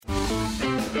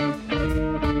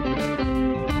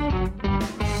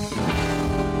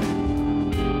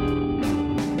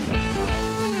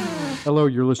Hello,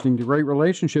 you're listening to Great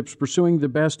Relationships, pursuing the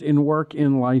best in work,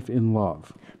 in life, in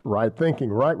love. Right thinking,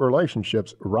 right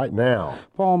relationships, right now.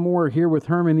 Paul Moore here with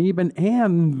Herman Eben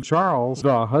and Charles,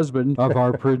 the husband of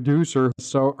our producer.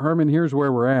 So, Herman, here's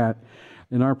where we're at.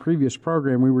 In our previous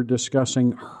program, we were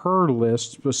discussing her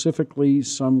list, specifically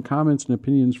some comments and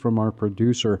opinions from our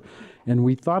producer. And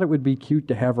we thought it would be cute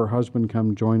to have her husband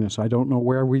come join us. I don't know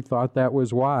where we thought that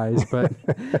was wise, but...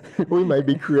 we may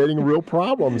be creating real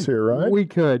problems here, right? We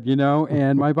could,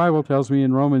 and my Bible tells me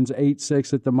in Romans 8:6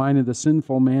 that the mind of the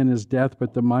sinful man is death,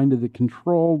 but the mind of the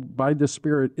controlled by the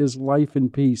Spirit is life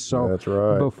and peace. So that's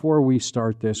right. Before we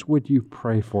start this, would you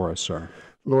pray for us, sir?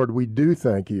 Lord, we do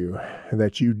thank you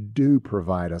that you do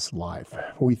provide us life.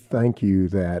 We thank you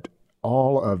that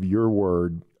all of your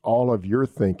word, all of your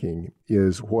thinking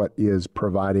is what is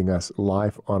providing us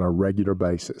life on a regular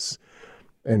basis.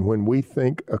 And when we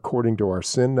think according to our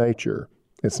sin nature,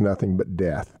 it's nothing but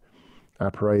death.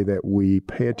 I pray that we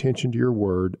pay attention to your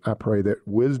word. I pray that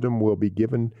wisdom will be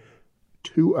given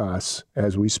to us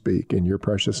as we speak. In your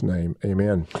precious name,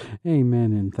 amen.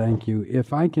 Amen, and thank you.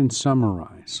 If I can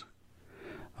summarize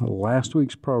last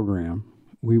week's program,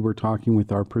 we were talking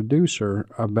with our producer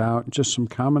about just some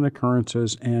common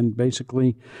occurrences and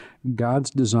basically God's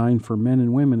design for men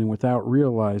and women, and without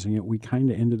realizing it, we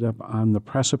kind of ended up on the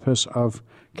precipice of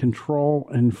control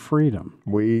and freedom.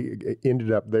 We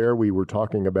ended up there. We were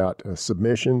talking about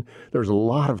submission. There's a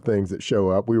lot of things that show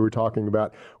up. We were talking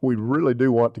about we really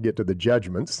do want to get to the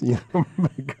judgments,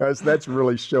 because that's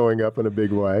really showing up in a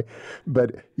big way.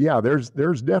 But yeah, there's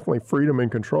definitely freedom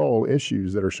and control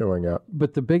issues that are showing up.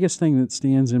 But the biggest thing that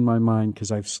stands in my mind,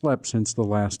 because I've slept since the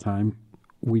last time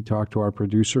we talked to our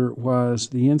producer, was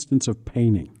the instance of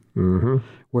painting,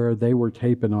 where they were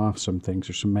taping off some things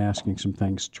or some masking some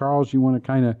things. Charles, you want to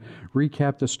kind of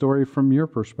recap the story from your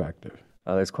perspective?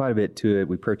 There's quite a bit to it.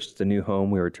 We purchased a new home.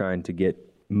 We were trying to get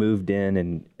moved in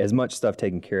and as much stuff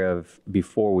taken care of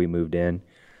before we moved in.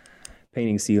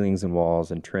 Painting ceilings and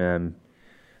walls and trim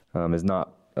is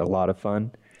not a lot of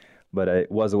fun, but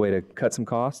it was a way to cut some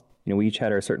costs. We each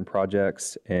had our certain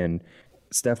projects, and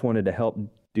Steph wanted to help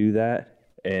do that.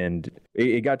 And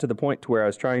it got to the point to where I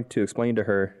was trying to explain to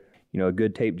her, a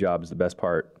good tape job is the best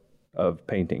part of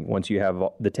painting. Once you have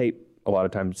the tape, a lot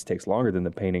of times takes longer than the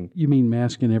painting. You mean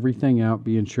masking everything out,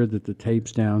 being sure that the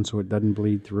tape's down so it doesn't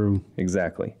bleed through?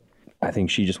 Exactly. I think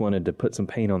she just wanted to put some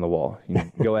paint on the wall,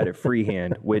 go at it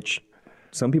freehand, which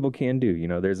some people can do.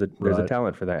 There's a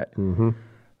talent for that.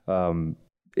 Mm-hmm.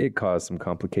 It caused some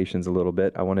complications a little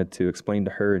bit. I wanted to explain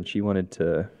to her, and she wanted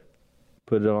to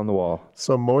put it on the wall.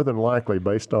 So more than likely,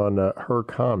 based on her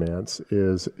comments,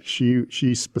 is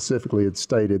she specifically had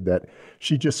stated that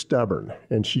she's just stubborn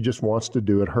and she just wants to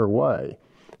do it her way.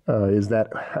 Is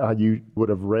that how you would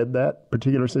have read that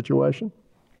particular situation?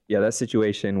 Yeah, that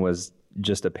situation was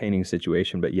just a painting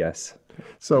situation, but yes.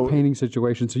 So painting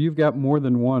situation. So you've got more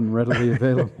than one readily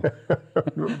available.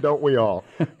 Don't we all?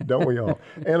 Don't we all?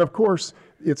 And of course,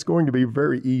 it's going to be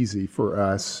very easy for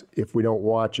us, if we don't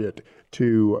watch it,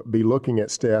 to be looking at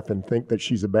Steph and think that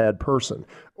she's a bad person.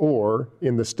 Or,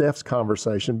 in the Steph's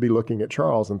conversation, be looking at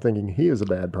Charles and thinking he is a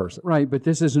bad person. Right, but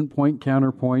this isn't point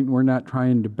counterpoint. We're not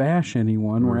trying to bash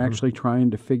anyone. We're actually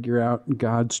trying to figure out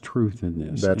God's truth in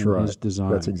this. That's right. His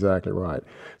design. That's exactly right.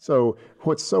 So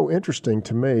what's so interesting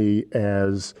to me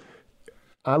as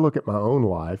I look at my own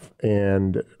life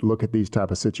and look at these type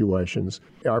of situations,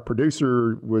 our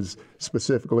producer was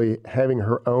specifically having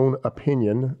her own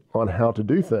opinion on how to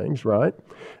do things, right?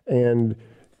 And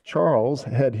Charles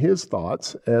had his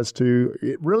thoughts as to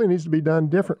it really needs to be done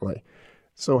differently.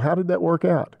 So how did that work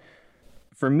out?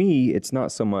 For me, it's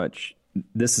not so much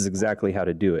this is exactly how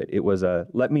to do it. It was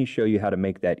let me show you how to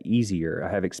make that easier.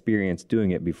 I have experience doing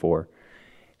it before.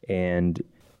 And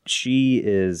she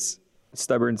is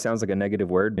stubborn. Sounds like a negative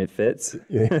word. It fits.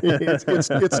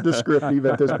 It's descriptive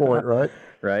at this point, right?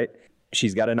 Right.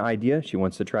 She's got an idea. She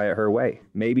wants to try it her way.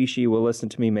 Maybe she will listen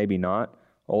to me, maybe not.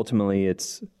 Ultimately,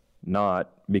 it's not,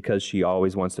 because she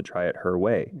always wants to try it her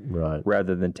way, right,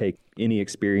 rather than take any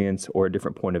experience or a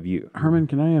different point of view. Herman,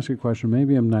 can I ask a question?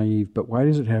 Maybe I'm naive, but why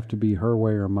does it have to be her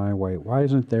way or my way? Why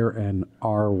isn't there an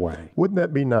our way? Wouldn't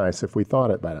that be nice if we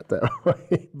thought about it that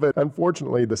way? But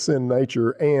unfortunately, the sin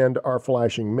nature and our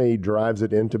flashing me drives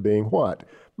it into being what?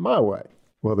 My way.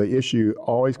 Well, the issue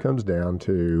always comes down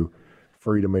to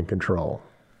freedom and control.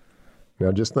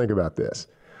 Now, just think about this.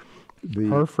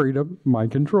 Her freedom, my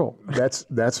control. That's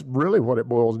really what it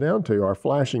boils down to. Our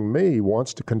flashing me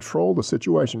wants to control the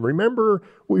situation. Remember,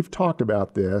 we've talked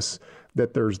about this,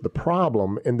 that there's the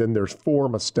problem and then there's 4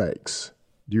 mistakes.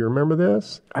 Do you remember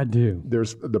this? I do.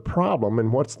 There's the problem,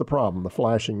 and what's the problem? The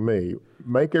flashing me.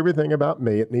 make everything about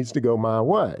me. It needs to go my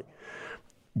way.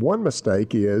 One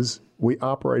mistake is we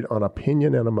operate on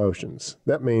opinion and emotions.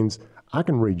 That means I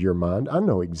can read your mind. I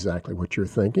know exactly what you're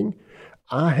thinking.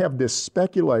 I have this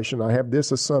speculation, I have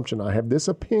this assumption, I have this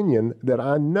opinion that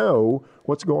I know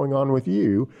what's going on with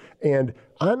you, and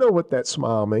I know what that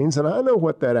smile means, and I know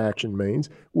what that action means.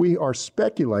 We are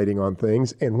speculating on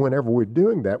things, and whenever we're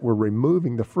doing that, we're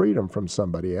removing the freedom from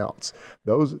somebody else.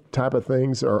 Those type of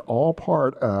things are all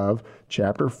part of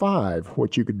Chapter 5,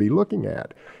 what you could be looking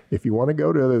at. If you want to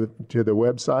go to the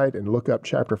website and look up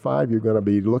Chapter 5, you're going to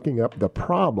be looking up the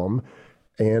problem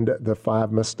and the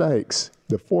 5 mistakes,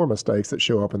 the 4 mistakes that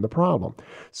show up in the problem.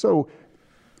 So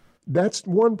that's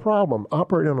one problem,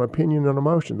 operating on opinion and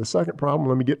emotion. The second problem,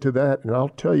 let me get to that, and I'll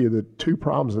tell you the 2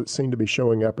 problems that seem to be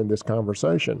showing up in this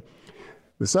conversation.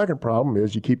 The second problem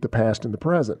is you keep the past in the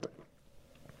present.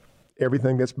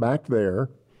 Everything that's back there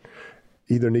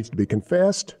either needs to be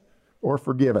confessed or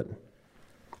forgiven.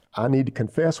 I need to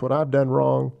confess what I've done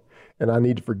wrong, and I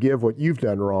need to forgive what you've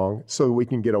done wrong so we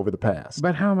can get over the past.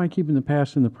 But how am I keeping the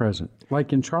past in the present?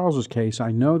 Like in Charles's case,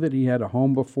 I know that he had a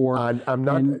home before. I'm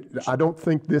not. I don't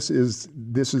think this is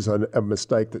a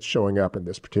mistake that's showing up in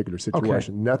this particular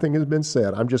situation. Okay. Nothing has been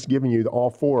said. I'm just giving you all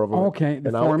 4 of them. Okay,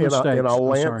 the 4 mistakes.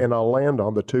 I'll land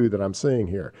on the 2 that I'm seeing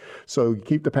here. So you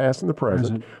keep the past in the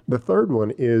present. The third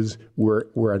one is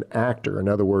we're an actor. In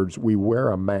other words, we wear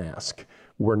a mask.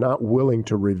 We're not willing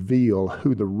to reveal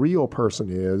who the real person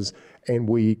is, and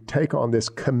we take on this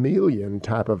chameleon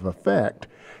type of effect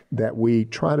that we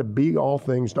try to be all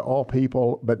things to all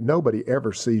people, but nobody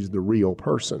ever sees the real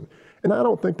person. And I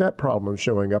don't think that problem is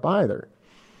showing up either.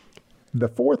 The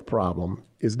 4th problem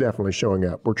is definitely showing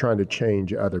up. We're trying to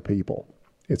change other people.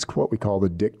 It's what we call the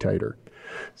dictator.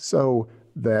 So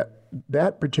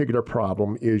that particular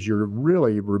problem is you're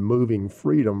really removing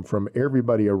freedom from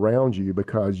everybody around you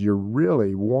because you're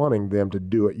really wanting them to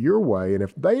do it your way. And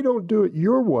if they don't do it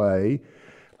your way,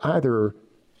 either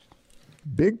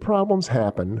big problems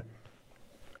happen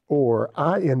or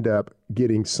I end up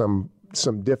getting some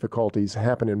difficulties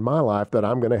happen in my life that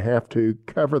I'm going to have to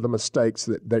cover the mistakes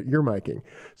that you're making.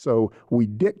 So we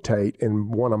dictate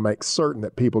and want to make certain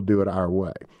that people do it our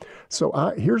way. So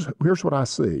here's what I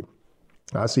see.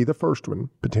 I see the first one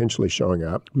potentially showing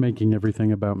up. Making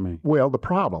everything about me. Well, the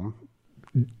problem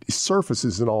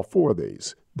surfaces in all 4 of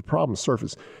these. The problem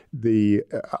surfaces. The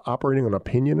operating on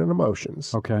opinion and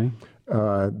emotions. Okay.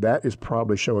 That is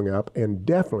probably showing up. And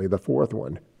definitely the 4th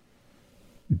one,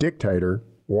 dictator,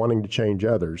 wanting to change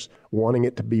others, wanting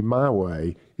it to be my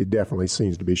way, it definitely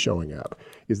seems to be showing up.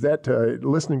 Is that,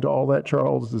 listening to all that,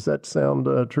 Charles, does that sound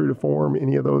true to form?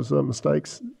 Any of those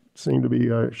mistakes seem to be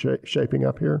shaping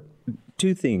up here?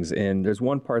 2 things, and there's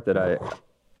one part that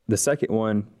the second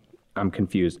one, I'm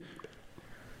confused.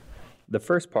 The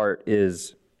first part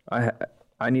is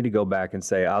I need to go back and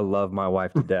say I love my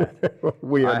wife to death.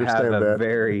 We understand that. I have a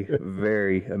very,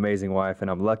 very amazing wife, and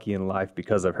I'm lucky in life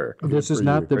because of her. This is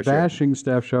not the bashing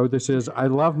Steph show. This is I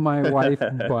love my wife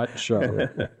but show.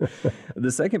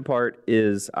 The second part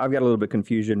is I've got a little bit of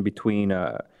confusion between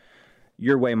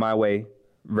your way, my way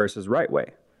versus right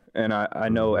way. And I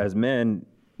know as men,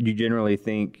 you generally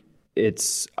think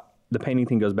the painting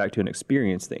thing goes back to an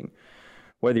experience thing.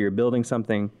 Whether you're building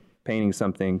something, painting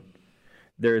something,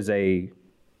 there's a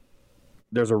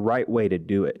right way to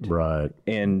do it. Right.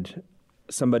 And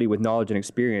somebody with knowledge and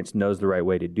experience knows the right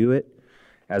way to do it,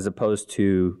 as opposed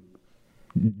to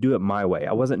do it my way.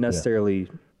 I wasn't necessarily...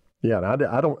 Yeah, and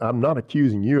I'm not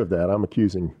accusing you of that. I'm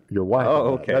accusing your wife. Oh, of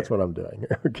that. okay. That's what I'm doing.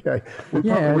 Okay.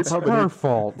 It's her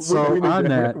fault. So on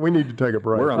that, we need to take a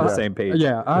break. We're on the same page.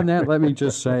 Yeah, on that, let me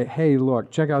just say, hey,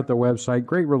 look, check out the website,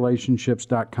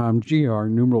 greatrelationships.com,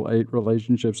 numeral 8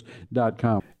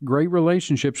 relationships.com. Great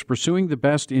relationships, pursuing the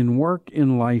best in work,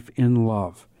 in life, in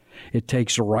love. It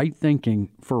takes right thinking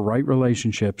for right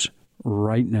relationships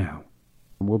right now.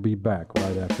 We'll be back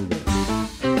right after this.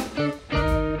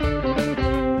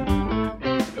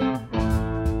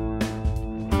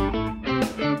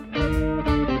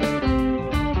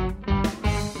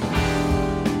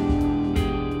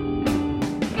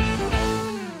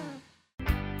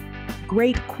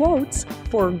 Great quotes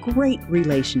for great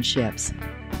relationships.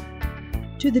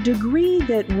 To the degree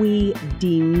that we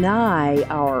deny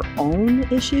our own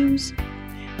issues,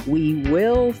 we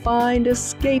will find a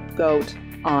scapegoat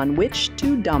on which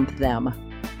to dump them.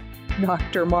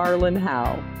 Dr. Marlon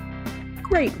Howe.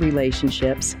 Great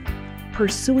relationships,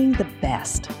 pursuing the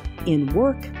best in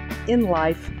work, in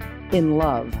life, in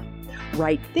love.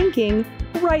 Right thinking,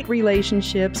 right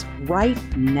relationships,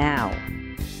 right now.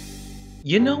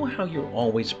 You know how you're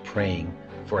always praying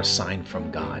for a sign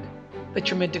from God? That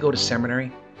you're meant to go to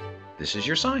seminary? this is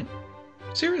your sign.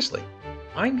 Seriously,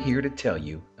 I'm here to tell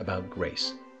you about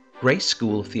Grace. Grace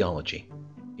School of Theology.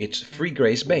 It's free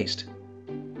grace based.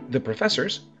 The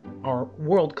professors are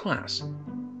world class.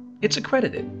 It's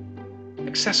accredited,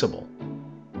 accessible,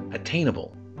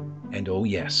 attainable, and oh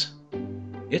yes,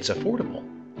 it's affordable.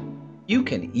 You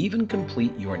can even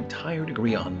complete your entire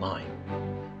degree online,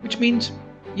 which means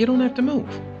you don't have to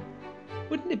move.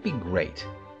 Wouldn't it be great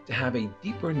to have a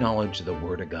deeper knowledge of the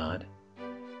Word of God?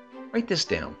 Write this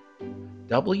down: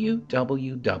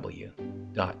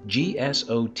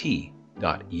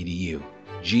 www.gsot.edu,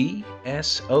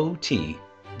 gsot.edu,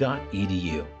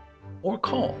 or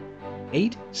call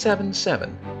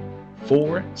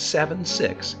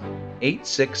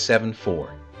 877-476-8674,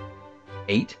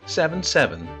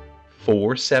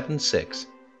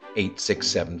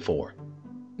 877-476-8674.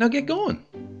 Now get going.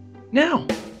 Now!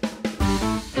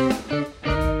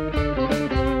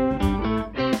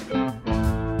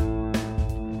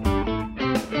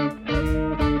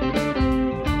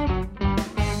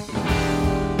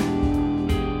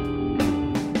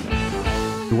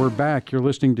 We're back. You're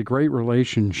listening to Great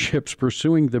Relationships,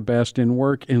 Pursuing the Best in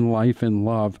Work, in Life, and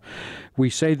Love. We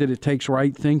say that it takes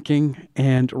right thinking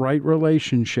and right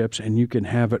relationships, and you can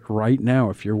have it right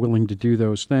now if you're willing to do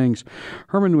those things.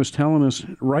 Herman was telling us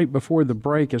right before the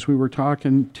break, as we were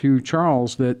talking to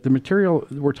Charles, that the material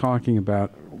we're talking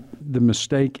about, the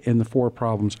mistake and the 4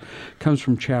 problems, comes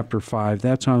from Chapter 5.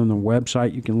 That's on the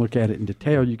website. You can look at it in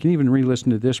detail. You can even re-listen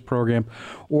to this program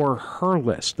or her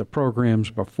list, the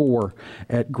programs before,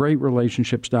 at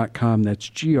greatrelationships.com.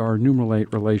 That's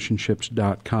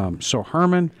relationships.com. So,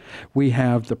 Herman, we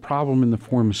have the problem and the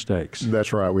 4 mistakes.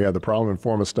 That's right. We have the problem and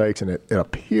 4 mistakes, and it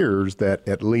appears that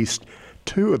at least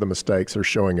 2 of the mistakes are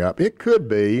showing up. It could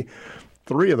be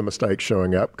 3 of the mistakes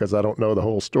showing up because I don't know the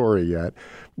whole story yet.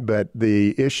 But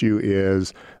the issue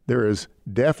is there is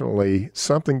definitely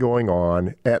something going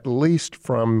on, at least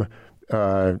from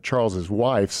Charles's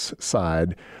wife's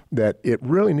side, that it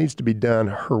really needs to be done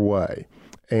her way.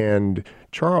 And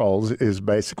Charles is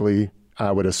basically,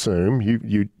 I would assume,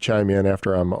 you chime in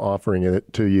after I'm offering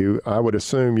it to you, I would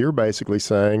assume you're basically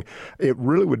saying it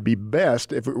really would be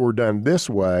best if it were done this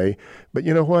way, but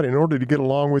you know what, in order to get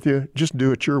along with you, just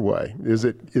do it your way. Is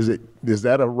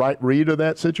that a right read of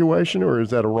that situation, or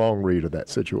is that a wrong read of that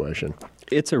situation?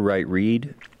 It's a right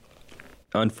read.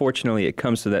 Unfortunately, it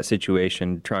comes to that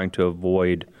situation trying to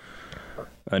avoid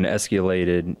an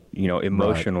escalated,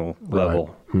 emotional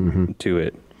level to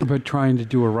it. But trying to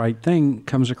do a right thing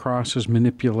comes across as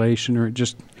manipulation, or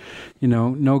just,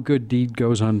 no good deed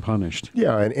goes unpunished.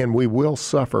 Yeah, and we will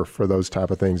suffer for those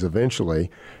type of things eventually.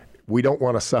 We don't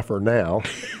want to suffer now.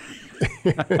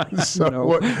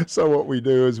 So what we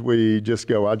do is we just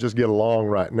go, I'll just get along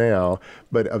right now.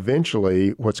 But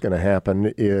eventually what's going to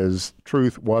happen is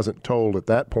truth wasn't told at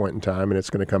that point in time, and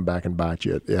it's going to come back and bite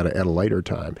you at a later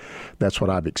time. That's what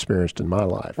I've experienced in my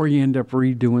life. Or you end up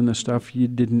redoing the stuff you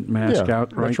didn't mask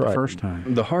out right the first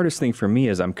time. The hardest thing for me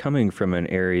is I'm coming from an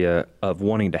area of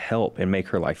wanting to help and make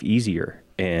her life easier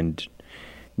and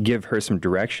give her some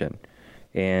direction.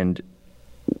 And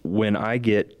when I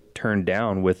get turned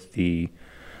down with the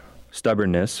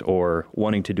stubbornness or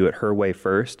wanting to do it her way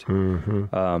first,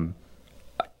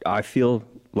 I feel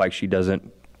like she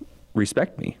doesn't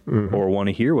respect me or want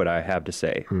to hear what I have to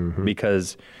say,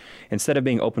 because instead of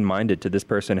being open-minded to this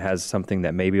person has something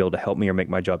that may be able to help me or make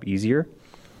my job easier,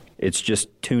 it's just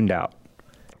tuned out,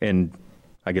 and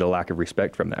I get a lack of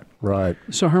respect from that. Right.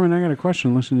 So, Herman, I got a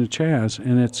question. Listen to Chaz,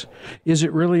 and is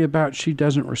it really about she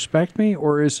doesn't respect me,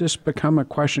 or is this become a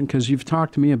question, because you've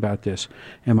talked to me about this,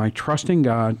 am I trusting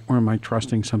God or am I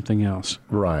trusting something else?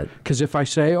 Right. Because if I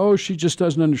say, she just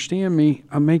doesn't understand me,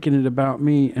 I'm making it about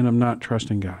me, and I'm not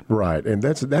trusting God. Right, and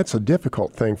that's a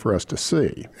difficult thing for us to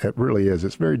see. It really is.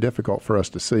 It's very difficult for us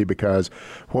to see, because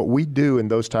what we do in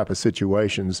those type of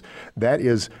situations, that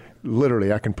is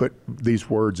literally, I can put these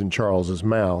words in Charles's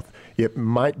mouth. It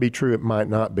might be true, it might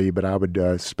not be, but I would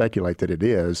speculate that it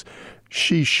is.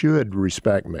 She should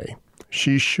respect me.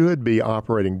 She should be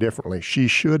operating differently. She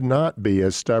should not be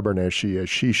as stubborn as she is.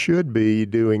 She should be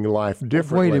doing life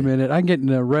differently. Wait a minute. I'm getting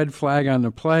a red flag on the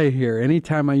play here.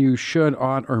 Anytime I use should,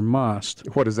 ought, or must.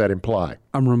 What does that imply?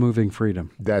 I'm removing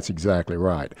freedom. That's exactly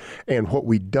right. And what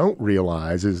we don't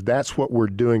realize is that's what we're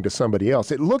doing to somebody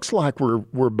else. It looks like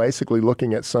we're basically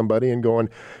looking at somebody and going,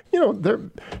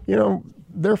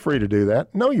 they're free to do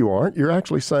that. No, you aren't. You're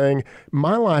actually saying,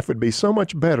 my life would be so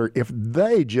much better if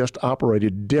they just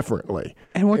operated differently.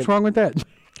 And what's wrong with that?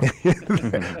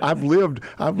 I've lived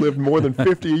more than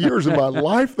 50 years of my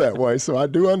life that way, so I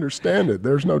do understand it.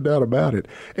 There's no doubt about it.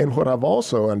 And what I've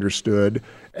also understood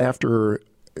after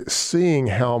seeing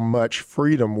how much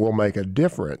freedom will make a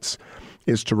difference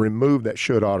is to remove that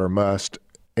should, ought, or must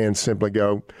and simply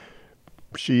go,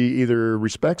 she either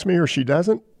respects me or she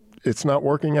doesn't. It's not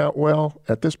working out well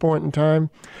at this point in time.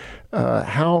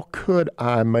 How could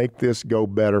I make this go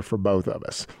better for both of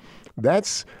us?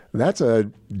 That's a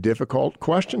difficult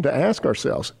question to ask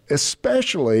ourselves,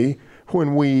 especially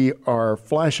when we are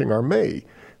flashing our me,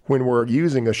 when we're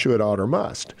using a should, ought, or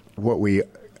must. What we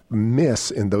miss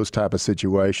in those type of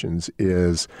situations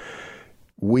is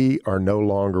we are no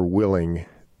longer willing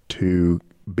to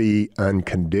be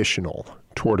unconditional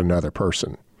toward another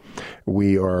person.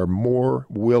 We are more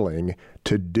willing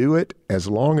to do it as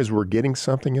long as we're getting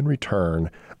something in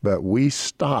return, but we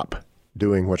stop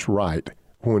doing what's right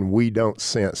when we don't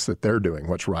sense that they're doing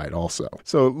what's right also.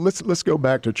 So let's go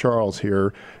back to Charles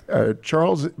here.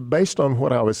 Charles, based on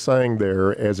what I was saying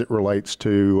there as it relates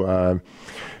to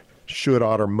should,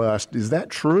 ought, or must, is that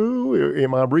true?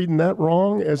 Am I reading that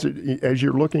wrong as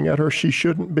you're looking at her? She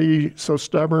shouldn't be so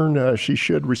stubborn. She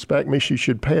should respect me. She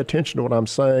should pay attention to what I'm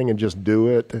saying and just do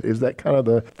it. Is that kind of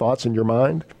the thoughts in your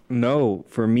mind? No,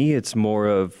 for me, it's more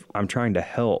of I'm trying to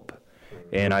help.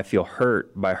 And I feel hurt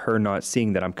by her not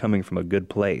seeing that I'm coming from a good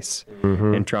place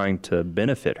and trying to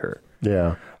benefit her.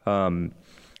 Yeah.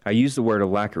 I use the word of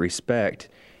lack of respect,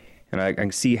 and I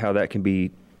can see how that can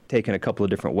be taken a couple of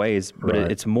different ways, but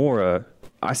Right. it's more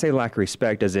I say lack of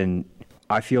respect as in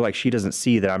I feel like she doesn't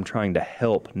see that I'm trying to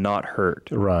help, not hurt.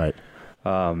 Right.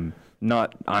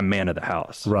 Not I'm man of the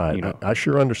house. Right. You know? I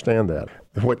sure understand that.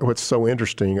 What's so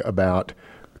interesting about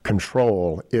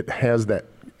control, it has that,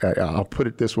 I'll put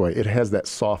it this way, it has that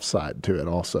soft side to it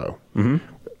also.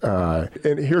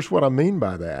 And here's what I mean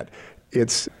by that.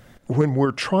 It's when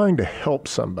we're trying to help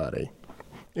somebody,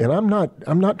 and I'm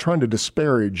not trying to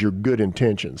disparage your good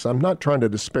intentions. I'm not trying to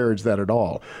disparage that at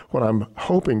all. What I'm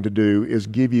hoping to do is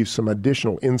give you some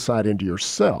additional insight into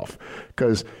yourself.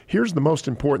 Because here's the most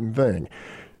important thing,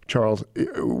 Charles,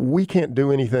 we can't do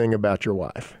anything about your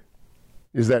wife.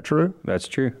 Is that true? That's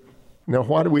true. Now,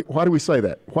 why do we say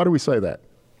that? Why do we say that?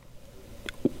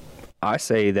 I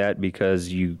say that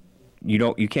because you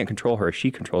can't control her. She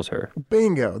controls her.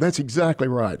 Bingo. That's exactly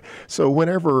right. So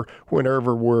whenever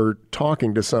we're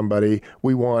talking to somebody,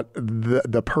 we want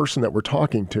the person that we're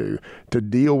talking to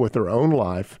deal with their own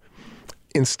life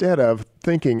instead of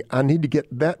thinking, I need to get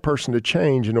that person to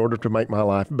change in order to make my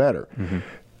life better.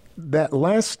 That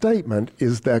last statement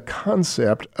is the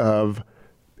concept of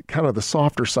kind of the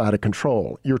softer side of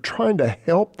control. You're trying to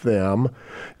help them.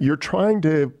 You're trying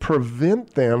to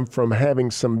prevent them from having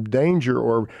some danger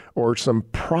or some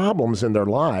problems in their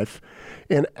life.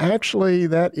 And actually,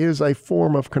 that is a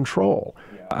form of control.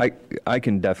 I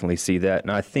can definitely see that.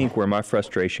 And I think where my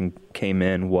frustration came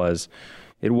in was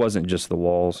it wasn't just the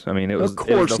walls. I mean, it was the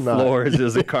floors, it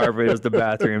was the carpet, it was the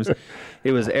bathrooms.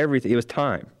 It was everything. It was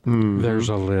time. There's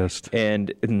a list.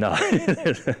 And no,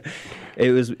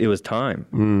 it was time.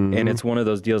 And it's one of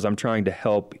those deals. I'm trying to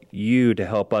help you to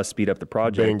help us speed up the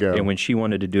project. Bingo. And when she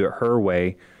wanted to do it her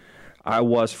way, I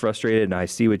was frustrated. And I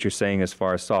see what you're saying as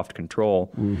far as soft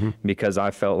control, because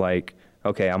I felt like,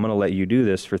 okay, I'm going to let you do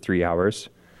this for 3 hours.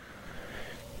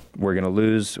 We're going to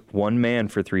lose one man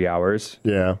for 3 hours.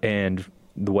 Yeah. And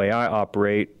the way I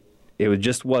operate, it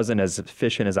just wasn't as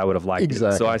efficient as I would have liked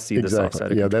Exactly. it. So I see the soft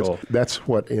side of control. That's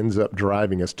what ends up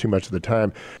driving us too much of the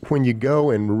time. When you go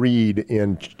and read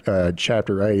in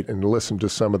Chapter 8 and listen to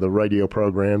some of the radio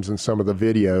programs and some of the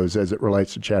videos as it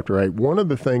relates to Chapter 8, one of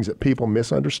the things that people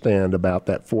misunderstand about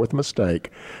that fourth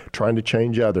mistake, trying to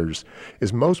change others,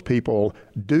 is most people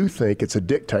do think it's a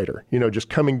dictator, just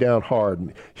coming down hard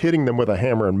and hitting them with a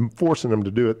hammer and forcing them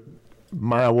to do it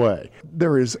my way.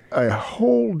 There is a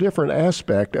whole different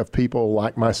aspect of people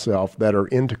like myself that are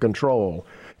into control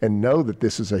and know that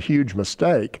this is a huge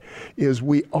mistake, is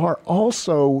we are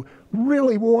also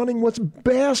really wanting what's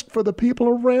best for the people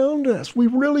around us. We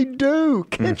really do.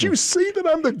 Can't you see that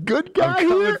I'm the good guy I'm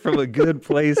coming here? from a good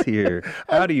place here.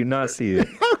 How do you not see it?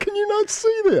 How can you not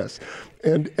see this?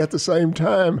 And at the same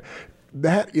time,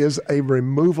 that is a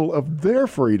removal of their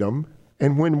freedom.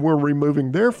 And when we're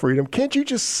removing their freedom, can't you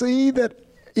just see that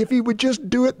if he would just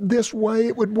do it this way,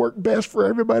 it would work best for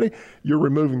everybody? You're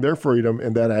removing their freedom,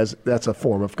 and that's a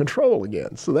form of control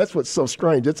again. So that's what's so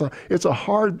strange. It's a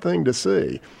hard thing to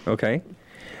see. Okay.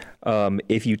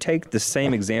 If you take the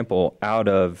same example out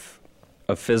of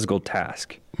a physical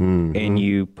task and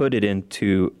you put it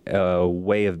into a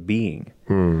way of being,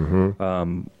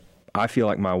 I feel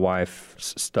like my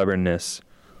wife's stubbornness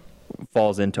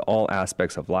falls into all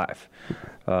aspects of life.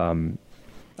 I'm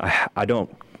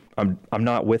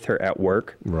not with her at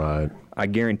work. Right. I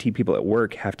guarantee people at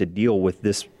work have to deal with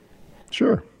this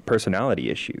Sure. personality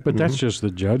issue. But that's just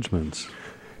the judgments.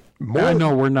 More- I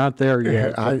know we're not there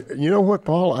yet. You know what,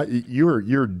 Paul?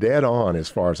 You're dead on as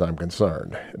far as I'm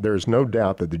concerned. There's no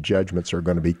doubt that the judgments are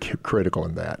going to be critical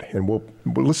in that. And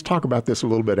let's talk about this a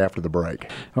little bit after the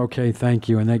break. Okay, thank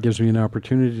you. And that gives me an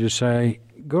opportunity to say,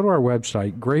 go to our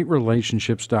website,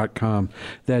 greatrelationships.com.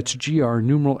 That's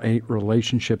GR8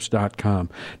 relationships.com.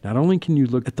 Not only can you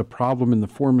look at the problem and the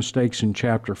 4 mistakes in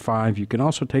Chapter 5, you can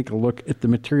also take a look at the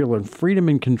material on freedom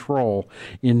and control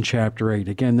in Chapter 8.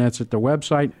 Again, that's at the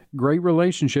website, Great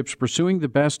Relationships, Pursuing the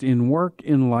Best in Work,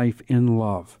 in Life, in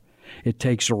Love. It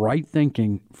takes right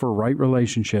thinking for right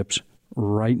relationships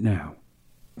right now.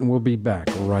 And we'll be back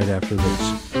right after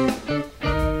this.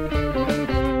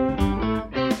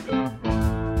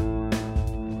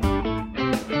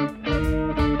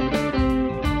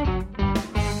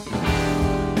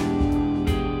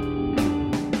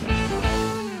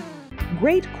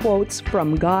 Great quotes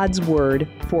from God's Word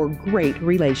for great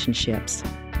relationships.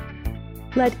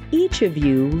 Let each of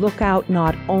you look out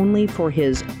not only for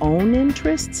his own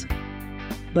interests,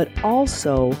 but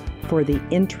also for the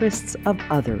interests of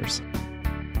others.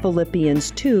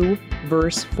 Philippians 2,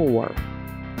 verse 4.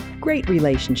 Great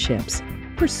relationships,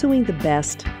 pursuing the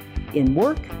best in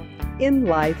work, in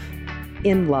life,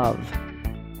 in love.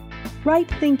 Right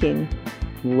thinking,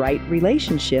 right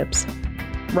relationships,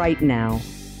 right now.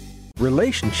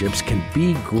 Relationships can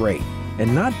be great,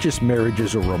 and not just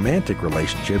marriages or romantic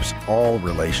relationships, all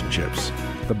relationships.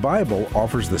 The Bible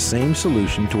offers the same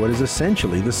solution to what is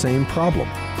essentially the same problem.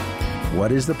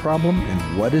 What is the problem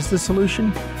and what is the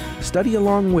solution? Study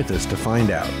along with us to find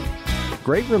out.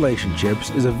 Great Relationships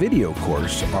is a video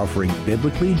course offering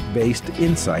biblically based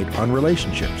insight on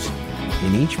relationships.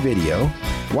 In each video,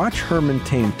 watch Herman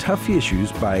tame tough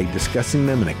issues by discussing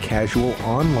them in a casual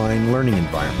online learning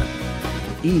environment.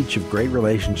 Each of Great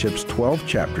Relationships' 12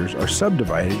 chapters are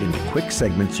subdivided into quick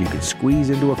segments you can squeeze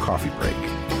into a coffee break.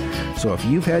 So if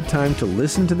you've had time to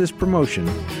listen to this promotion,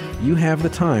 you have the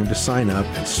time to sign up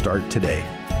and start today.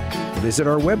 Visit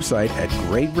our website at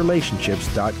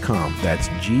greatrelationships.com. That's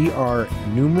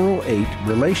GR8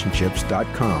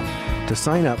 relationships.com to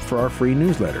sign up for our free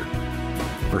newsletter.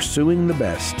 Pursuing the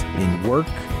best in work,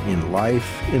 in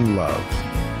life, in love.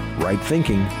 Right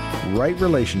thinking, right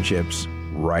relationships,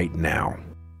 right now.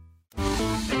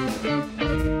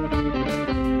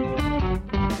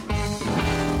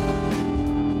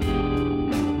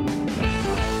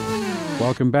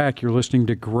 Welcome back. You're listening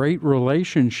to Great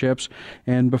Relationships.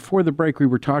 And before the break, we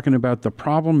were talking about the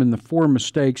problem and the 4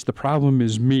 mistakes. The problem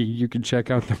is me. You can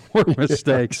check out the 4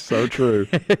 mistakes. So true.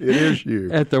 It is you.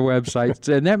 At the website.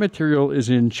 And that material is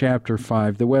in Chapter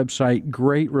 5. The website,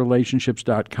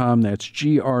 greatrelationships.com. That's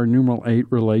GR8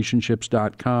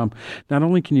 relationships.com. Not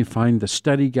only can you find the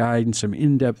study guide and some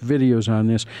in-depth videos on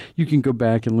this, you can go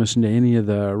back and listen to any of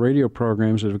the radio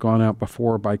programs that have gone out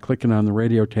before by clicking on the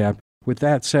radio tab. With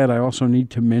that said, I also need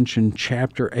to mention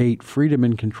Chapter 8, Freedom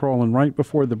and Control. And right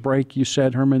before the break, you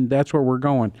said, Herman, that's where we're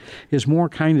going, is more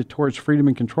kind of towards freedom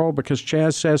and control, because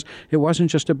Chaz says it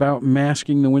wasn't just about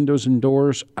masking the windows and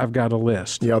doors. I've got a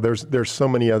list. Yeah, there's so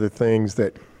many other things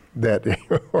that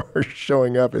are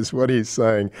showing up, is what he's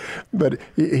saying. But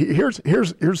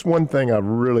here's one thing I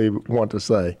really want to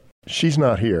say. She's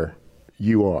not here.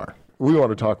 You are. We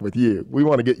want to talk with you. We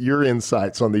want to get your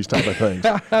insights on these type of things.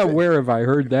 Where have I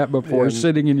heard that before?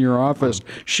 Sitting in your office,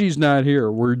 she's not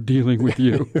here. We're dealing with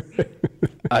you.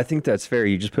 I think that's fair.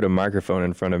 You just put a microphone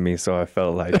in front of me, so I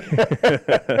felt like.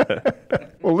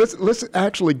 Well, let's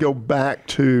actually go back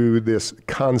to this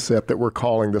concept that we're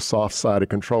calling the soft side of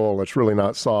control. It's really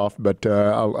not soft, but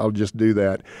I'll just do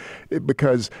that.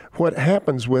 Because what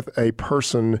happens with a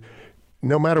person,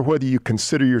 no matter whether you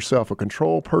consider yourself a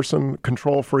control person,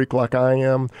 control freak like I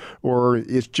am, or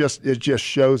it just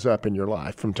shows up in your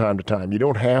life from time to time. You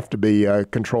don't have to be a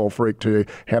control freak to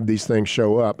have these things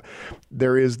show up.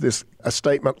 There is a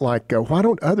statement like, why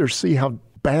don't others see how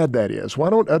bad that is? Why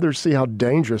don't others see how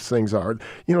dangerous things are?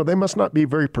 You know, they must not be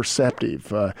very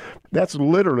perceptive. That's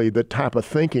literally the type of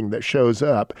thinking that shows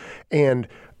up. And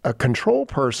a control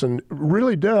person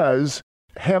really does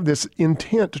have this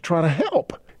intent to try to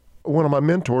help. One of my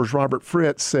mentors, Robert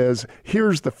Fritz, says,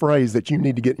 here's the phrase that you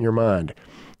need to get in your mind.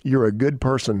 You're a good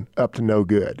person up to no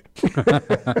good.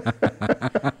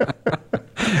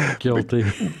 Guilty.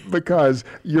 Because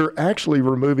you're actually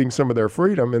removing some of their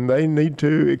freedom, and they need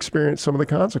to experience some of the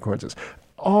consequences.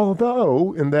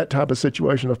 Although, in that type of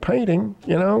situation of painting,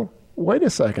 wait a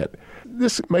second.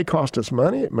 This may cost us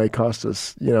money. It may cost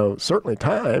us, certainly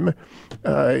time.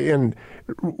 And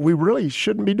we really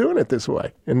shouldn't be doing it this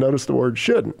way. And notice the word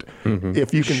shouldn't. Mm-hmm.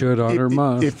 If you can, should, ought, or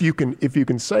must. If you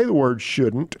can say the word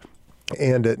shouldn't,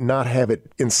 and not have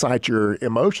it incite your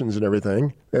emotions and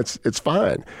everything, it's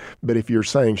fine. But if you're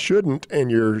saying shouldn't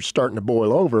and you're starting to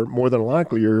boil over, more than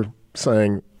likely you're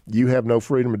saying you have no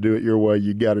freedom to do it your way.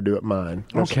 You got to do it mine.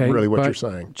 That's really what you're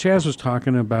saying. Chaz was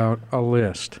talking about a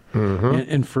list.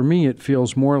 And for me, it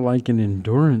feels more like an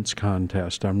endurance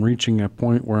contest. I'm reaching a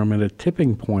point where I'm at a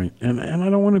tipping point, and I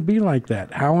don't want to be like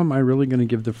that. How am I really going to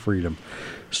give the freedom?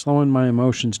 Slowing my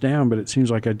emotions down, but it seems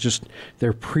like they're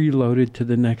preloaded to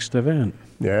the next event.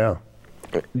 Yeah.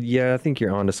 Yeah, I think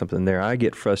you're onto something there. I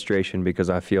get frustration because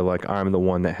I feel like I'm the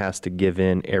one that has to give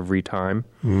in every time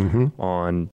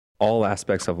on all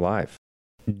aspects of life.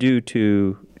 Due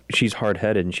to she's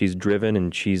hard-headed and she's driven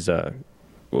and she's a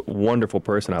wonderful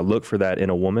person. I look for that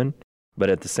in a woman, but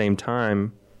at the same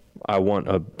time, I want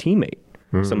a teammate,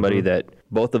 somebody that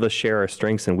both of us share our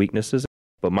strengths and weaknesses,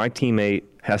 but my teammate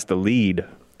has to lead.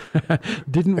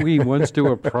 Didn't we once do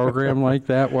a program like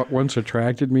that? What once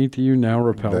attracted me to you now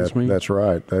repels me? That's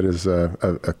right. That is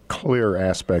a clear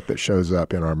aspect that shows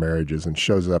up in our marriages and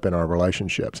shows up in our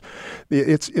relationships.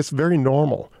 It's very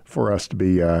normal for us to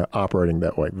be operating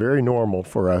that way. Very normal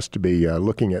for us to be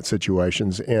looking at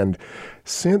situations. And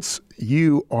since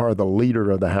you are the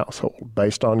leader of the household,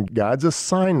 based on God's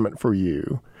assignment for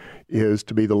you, is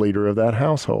to be the leader of that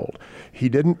household. He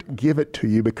didn't give it to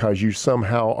you because you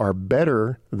somehow are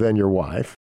better than your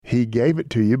wife. He gave it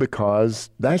to you because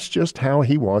that's just how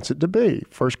he wants it to be.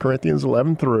 1 Corinthians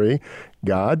 11:3,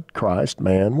 God, Christ,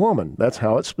 man, woman. That's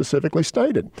how it's specifically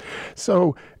stated.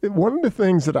 So one of the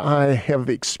things that I have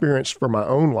experienced for my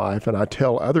own life, and I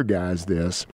tell other guys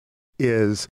this,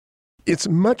 is it's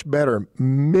much better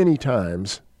many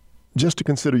times just to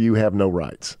consider you have no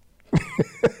rights.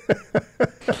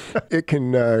 It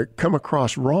can come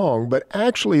across wrong, but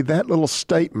actually that little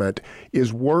statement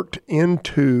is worked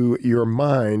into your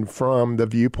mind from the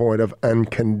viewpoint of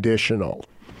unconditional.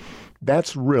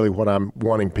 That's really what I'm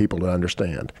wanting people to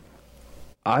understand.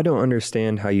 I don't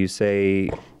understand how you say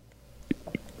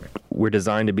we're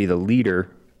designed to be the leader,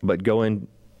 but go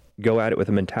at it with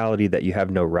a mentality that you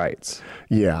have no rights.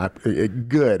 Yeah,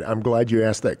 good. I'm glad you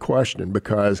asked that question,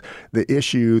 because the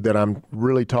issue that I'm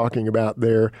really talking about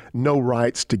there, no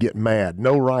rights to get mad,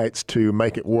 no rights to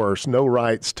make it worse, no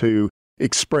rights to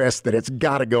express that it's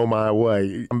got to go my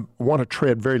way. I want to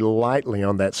tread very lightly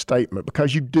on that statement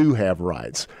because you do have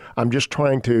rights. I'm just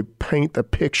trying to paint the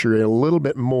picture a little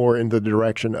bit more in the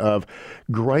direction of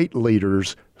great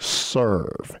leaders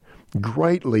serve.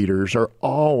 Great leaders are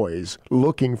always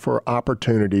looking for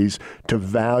opportunities to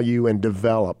value and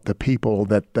develop the people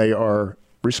that they are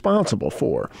responsible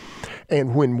for.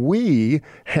 And when we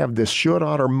have this should,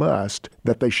 ought, or must,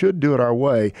 that they should do it our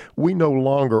way, we no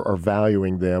longer are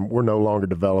valuing them. We're no longer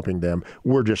developing them.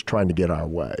 We're just trying to get our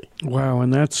way. Wow,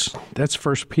 and that's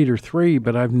 1 Peter 3,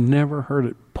 but I've never heard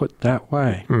it put that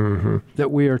way, that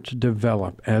we are to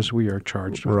develop as we are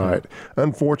charged with. Right.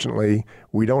 Unfortunately,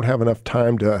 we don't have enough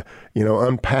time to,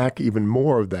 unpack even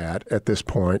more of that at this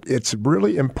point. It's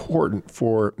really important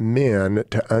for men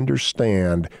to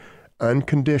understand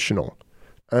unconditional.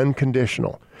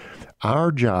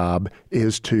 Our job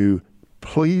is to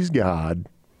please God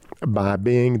by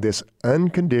being this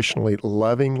unconditionally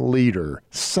loving leader,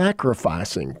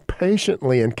 sacrificing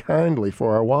patiently and kindly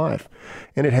for our wife.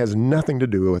 And it has nothing to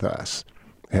do with us.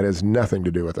 It has nothing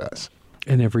to do with us.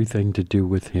 And everything to do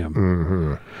with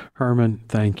him. Herman,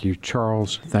 thank you.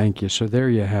 Charles, thank you. So there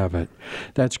you have it.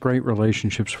 That's Great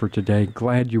Relationships for today.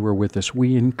 Glad you were with us.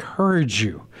 We encourage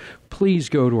you. Please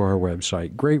go to our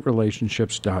website,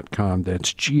 greatrelationships.com.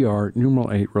 That's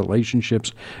GR8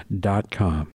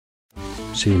 relationships.com.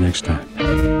 See you next time.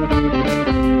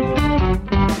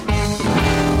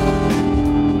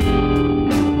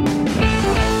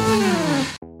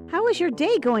 How is your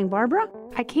day going, Barbara?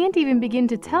 I can't even begin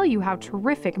to tell you how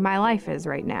terrific my life is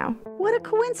right now. What a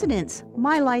coincidence.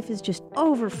 My life is just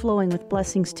overflowing with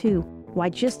blessings, too. Why,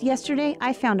 just yesterday,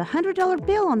 I found a $100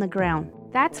 bill on the ground.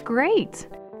 That's great.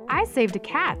 I saved a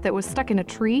cat that was stuck in a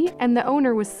tree, and the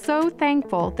owner was so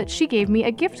thankful that she gave me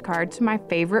a gift card to my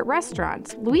favorite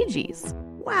restaurant, Luigi's.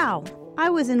 Wow. I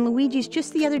was in Luigi's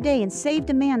just the other day and saved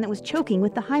a man that was choking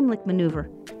with the Heimlich maneuver.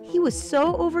 He was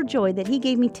so overjoyed that he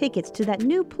gave me tickets to that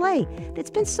new play that's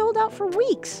been sold out for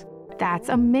weeks. That's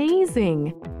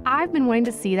amazing. I've been wanting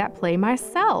to see that play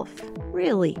myself.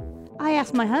 Really? I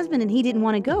asked my husband and he didn't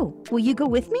want to go. Will you go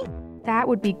with me? That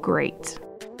would be great.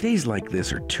 Days like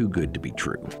this are too good to be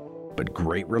true, but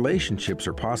great relationships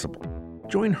are possible.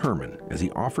 Join Herman as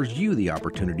he offers you the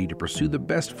opportunity to pursue the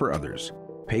best for others,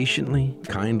 patiently,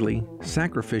 kindly,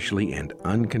 sacrificially, and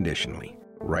unconditionally.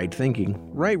 Right thinking,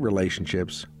 right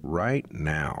relationships, right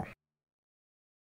now.